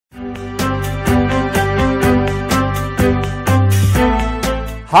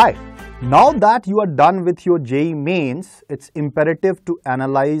Hi, now that you are done with your JEE mains, it's imperative to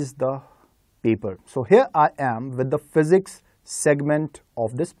analyze the paper. So here I am with the physics segment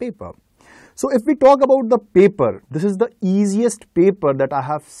of this paper. So if we talk about the paper, this is the easiest paper that I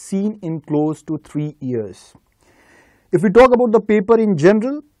have seen in close to 3 years. If we talk about the paper in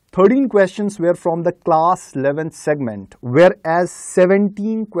general, 13 questions were from the class 11th segment, whereas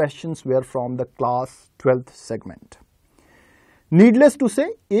 17 questions were from the class 12th segment. Needless to say,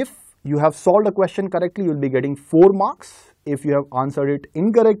 if you have solved a question correctly, you will be getting 4 marks. If you have answered it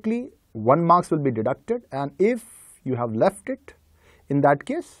incorrectly, 1 marks will be deducted. And if you have left it, in that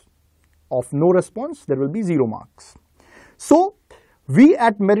case, of no response, there will be 0 marks. So, we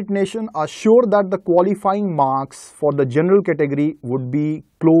at Merit Nation are sure that the qualifying marks for the general category would be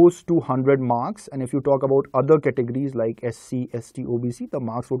close to 100 marks. And if you talk about other categories like SC, ST, OBC, the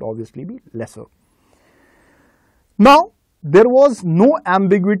marks would obviously be lesser. Now, there was no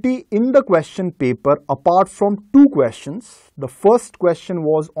ambiguity in the question paper apart from 2 questions. The first question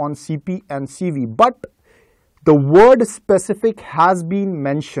was on CP and CV, but the word specific has been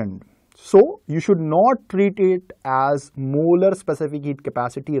mentioned. So, you should not treat it as molar specific heat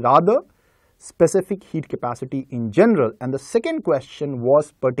capacity, rather specific heat capacity in general. And the second question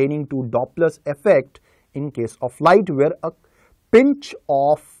was pertaining to Doppler's effect in case of light, where a pinch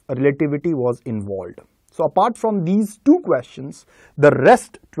of relativity was involved. So, apart from these 2 questions, the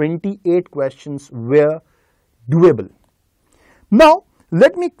rest 28 questions were doable. Now,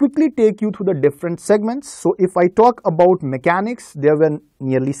 let me quickly take you through the different segments. So, if I talk about mechanics, there were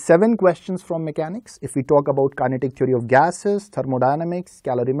nearly 7 questions from mechanics. If we talk about kinetic theory of gases, thermodynamics,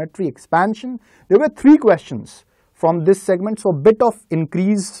 calorimetry, expansion, there were 3 questions from this segment. So, a bit of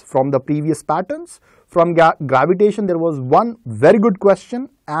increase from the previous patterns. From gravitation, there was 1 very good question,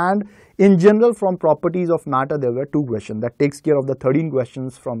 and in general from properties of matter, there were 2 questions. That takes care of the 13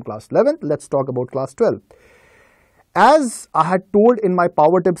 questions from class 11th. Let's talk about class 12. As I had told in my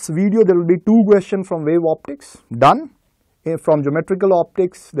power tips video, there will be 2 questions from wave optics, done. From geometrical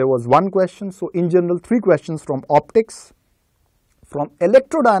optics, there was 1 question. So, in general, 3 questions from optics. From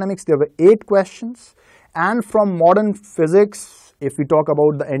electrodynamics, there were 8 questions. And from modern physics, if we talk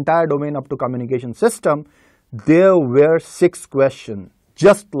about the entire domain up to communication system, there were 6 questions,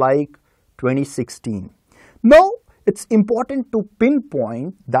 just like 2016. Now, it's important to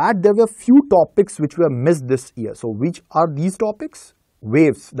pinpoint that there were few topics which were missed this year. So, which are these topics?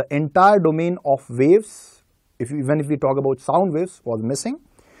 Waves. The entire domain of waves, even if we talk about sound waves, was missing.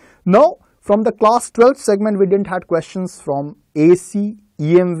 Now, from the class 12 segment, we didn't have questions from AC,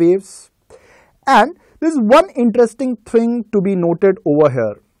 EM waves. And there is one interesting thing to be noted over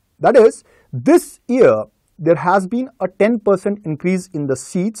here. That is, this year, there has been a 10% increase in the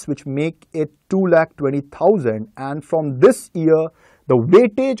seats, which make it 2,20,000, and from this year the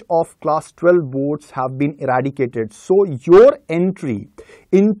weightage of class 12 boards have been eradicated. So your entry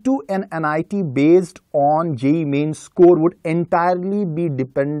into an NIT based on JEE mains score would entirely be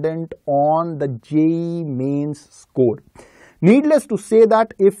dependent on the JEE mains score. Needless to say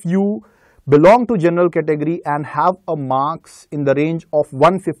that if you belong to general category and have a marks in the range of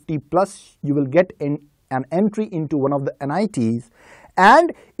 150 plus, you will get an entry into one of the NITs,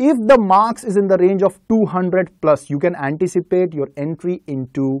 and if the marks is in the range of 200 plus, you can anticipate your entry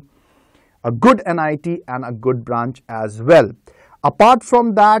into a good NIT and a good branch as well. Apart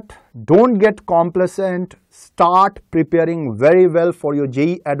from that, don't get complacent, start preparing very well for your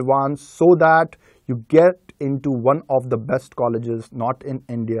JEE Advanced so that you get into one of the best colleges, not in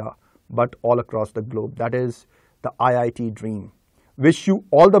India, but all across the globe. That is the IIT dream. Wish you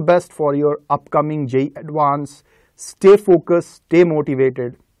all the best for your upcoming JEE Advance. Stay focused, stay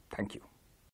motivated. Thank you.